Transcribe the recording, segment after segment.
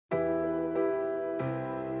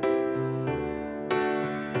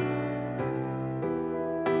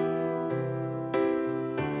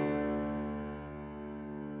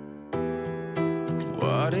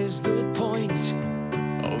is the point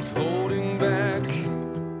of holding back?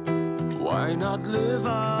 Why not live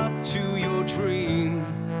up to your dream?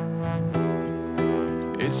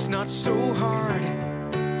 It's not so hard,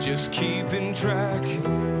 just keeping track.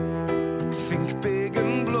 Think big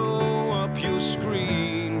and blow up your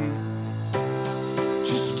screen.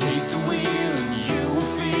 Just take the wheel and you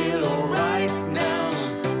will feel alright now.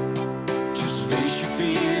 Just face your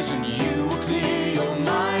fears and you will clear your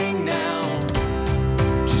mind now.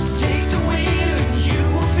 Just take the wheel and you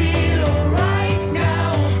will feel alright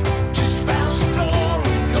now. Just bounce the floor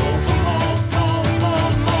and go for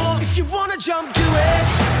more. If you wanna jump, do it.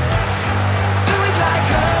 Do it like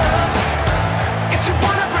us. If you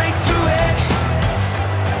wanna break through it,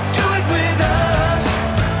 do it with us.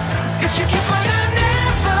 If you keep on and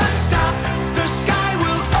never stop, the sky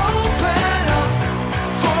will open up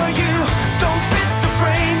for you. Don't fit the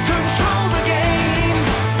frame, control the game.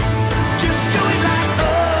 Just do it like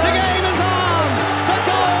us. The game is on! The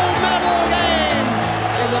gold medal game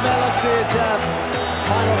in the VELUX EHF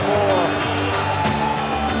Final Four.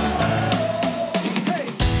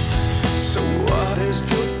 So what is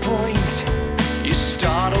the point? You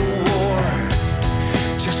start a war.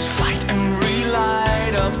 Just fight and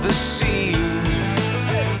relight up the scene.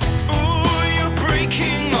 Ooh, you're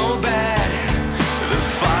breaking all bad. The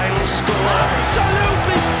final score.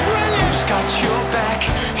 Absolutely brilliant! Who's got your back?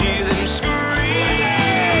 Hear them scream.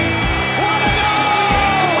 What a Just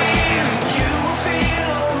take the goal! wheel and you will feel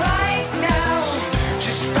alright now.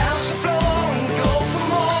 Just bounce the floor and go for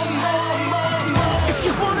more. If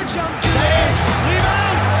you wanna jump, do it.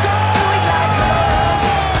 Rebound! Do Score! it like us.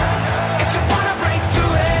 If you wanna break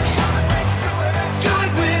through it, do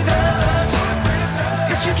it with us.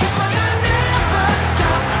 If you keep on and never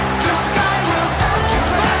stop, the sky will open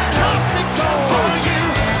Fantastic goal! for you.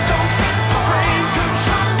 Don't fit the frame,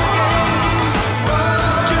 control the game.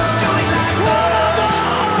 Just do it like What a us.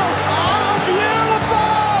 goal! Oh,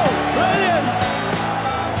 beautiful! Brilliant!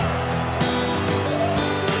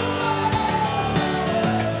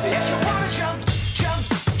 If you wanna jump, jump,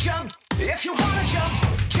 jump. If you wanna jump,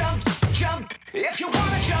 jump, jump. If you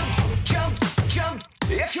wanna jump, jump, jump.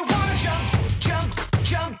 If you wanna jump, jump,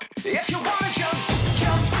 jump. If you wanna jump,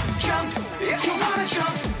 jump, jump. If you wanna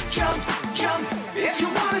jump, jump, jump. If you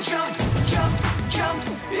wanna jump, jump, jump.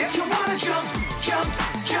 If you wanna jump, jump,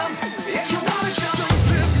 jump. If you wanna jump.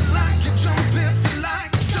 If you like it, jump if you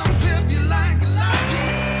like it, jump if you like it, like it.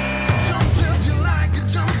 Jump if you like it,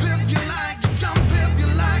 jump if you like it, jump if you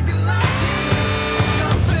like it, like it.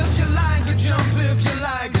 Jump if you like it, jump if you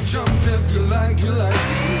like it, jump if you like it, like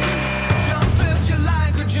it. Jump if you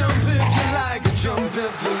like it, jump if you like it, jump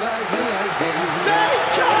if you like it, like it. They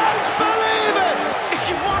can't believe it! If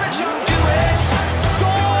you wanna jump, do it. Score!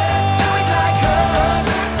 Do it like us.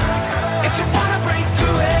 If you wanna break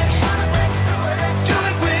through it, do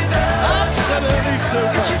it with us. Absolutely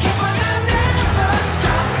super! If you